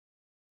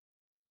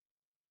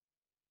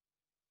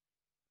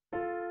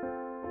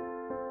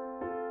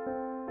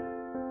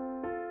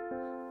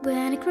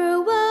When I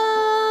grow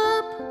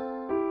up,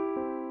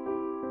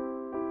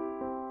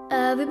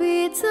 I will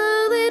be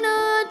tall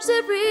enough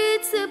to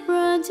reach the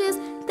branches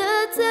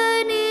that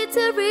I need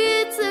to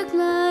reach to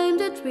climb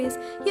the trees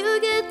you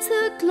get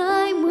to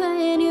climb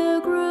when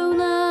you're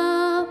grown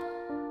up.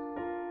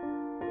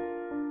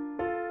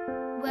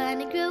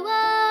 When I grow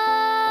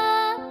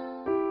up,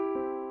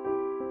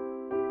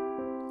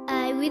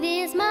 I will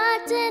be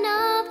smart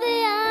enough to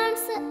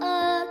answer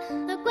all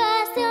the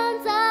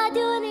questions that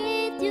you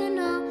need to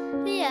know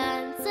the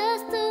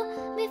answers to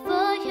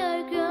before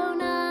you're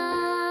grown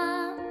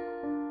up.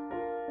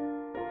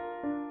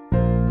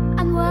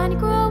 And when I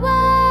grow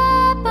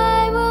up,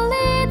 I will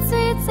eat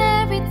sweets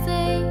every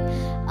day.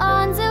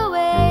 On the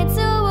way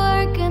to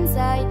work and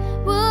I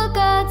will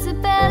go to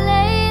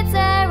ballets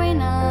every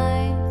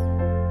night.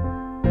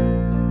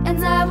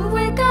 And I will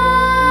wake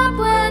up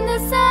when the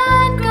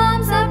sun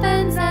comes up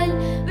and I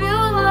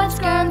will watch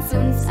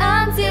cartoons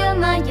until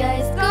my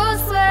eyes go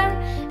swell.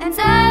 And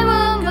I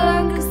won't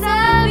burn 'cause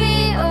I'll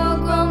be all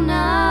grown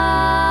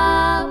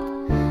up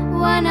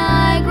when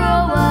I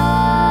grow up.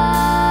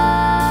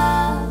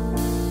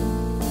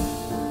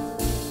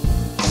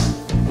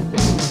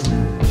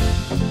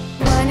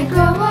 When I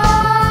grow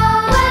up,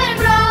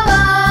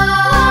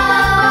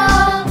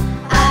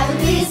 I will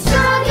be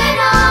strong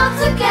enough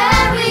to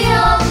carry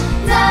all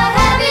the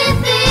heavy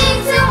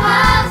things you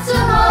have to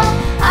hold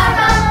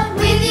around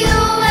with you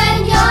when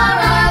you're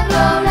a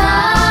grown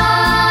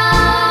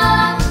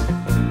up.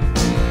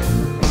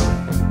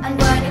 And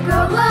when I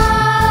grow up,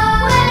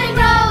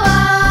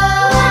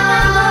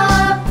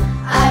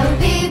 I will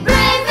be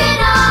brave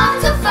enough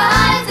to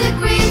fight the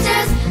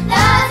creatures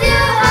that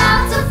you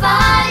have to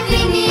fight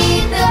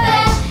beneath the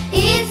bed.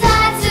 It's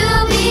hard to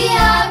be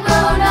a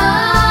grown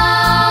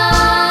up.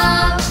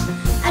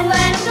 And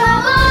when I grow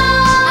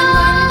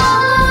up,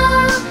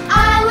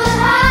 I will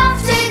have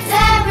treats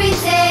every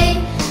day.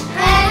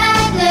 And I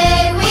play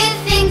with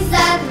things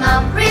that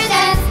mom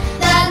pretends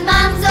that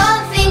moms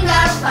don't think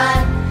are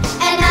fun.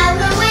 And I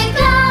will wake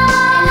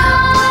up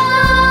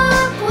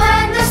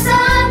when the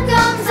sun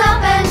comes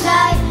up and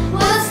I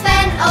will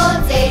spend all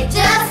day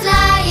just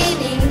lying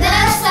in the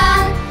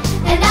sun.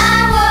 And I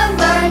won't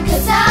burn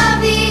 'cause I'll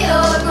be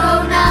all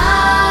grown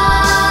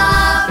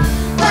up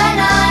when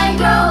I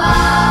grow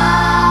up.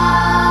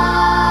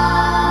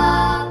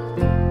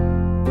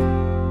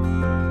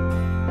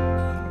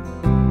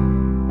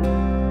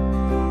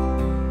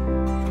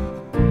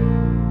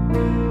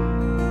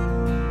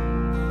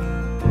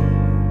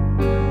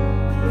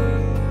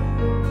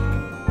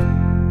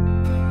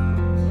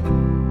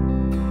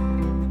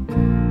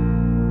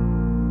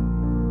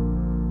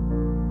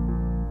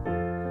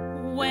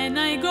 When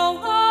I grow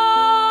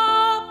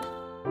up,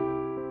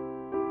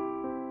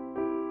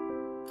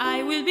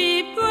 I will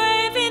be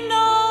brave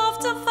enough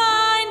to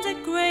find the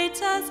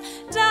greatest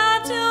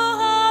that you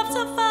have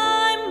to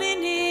find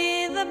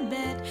beneath the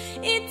bed.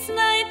 It's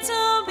nice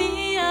to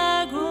be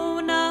a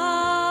grown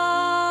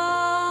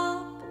up.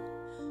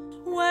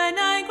 When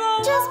I grow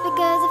Just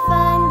because I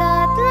find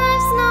that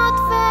life's not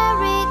fair,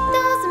 it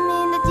doesn't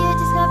mean that you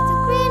just have to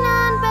grin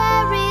and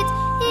bear it.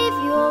 If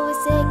you always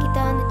take it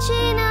on the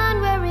chin and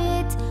wear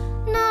it,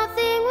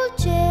 nothing will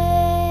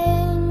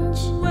change.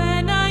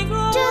 when I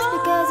grow Just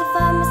because I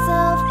find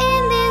myself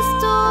in this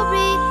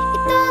story,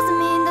 it doesn't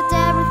mean that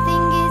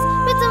everything is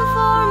written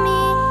for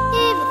me.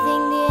 If you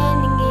think the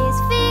ending is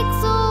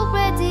fixed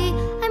already,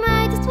 I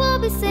might as well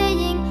be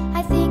saying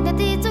I think that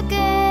it's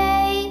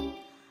okay.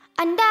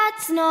 And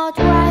that's not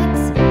right.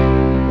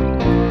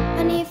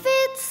 And if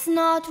it's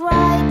not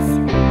right,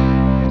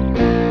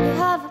 you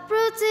have a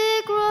pretty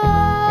grow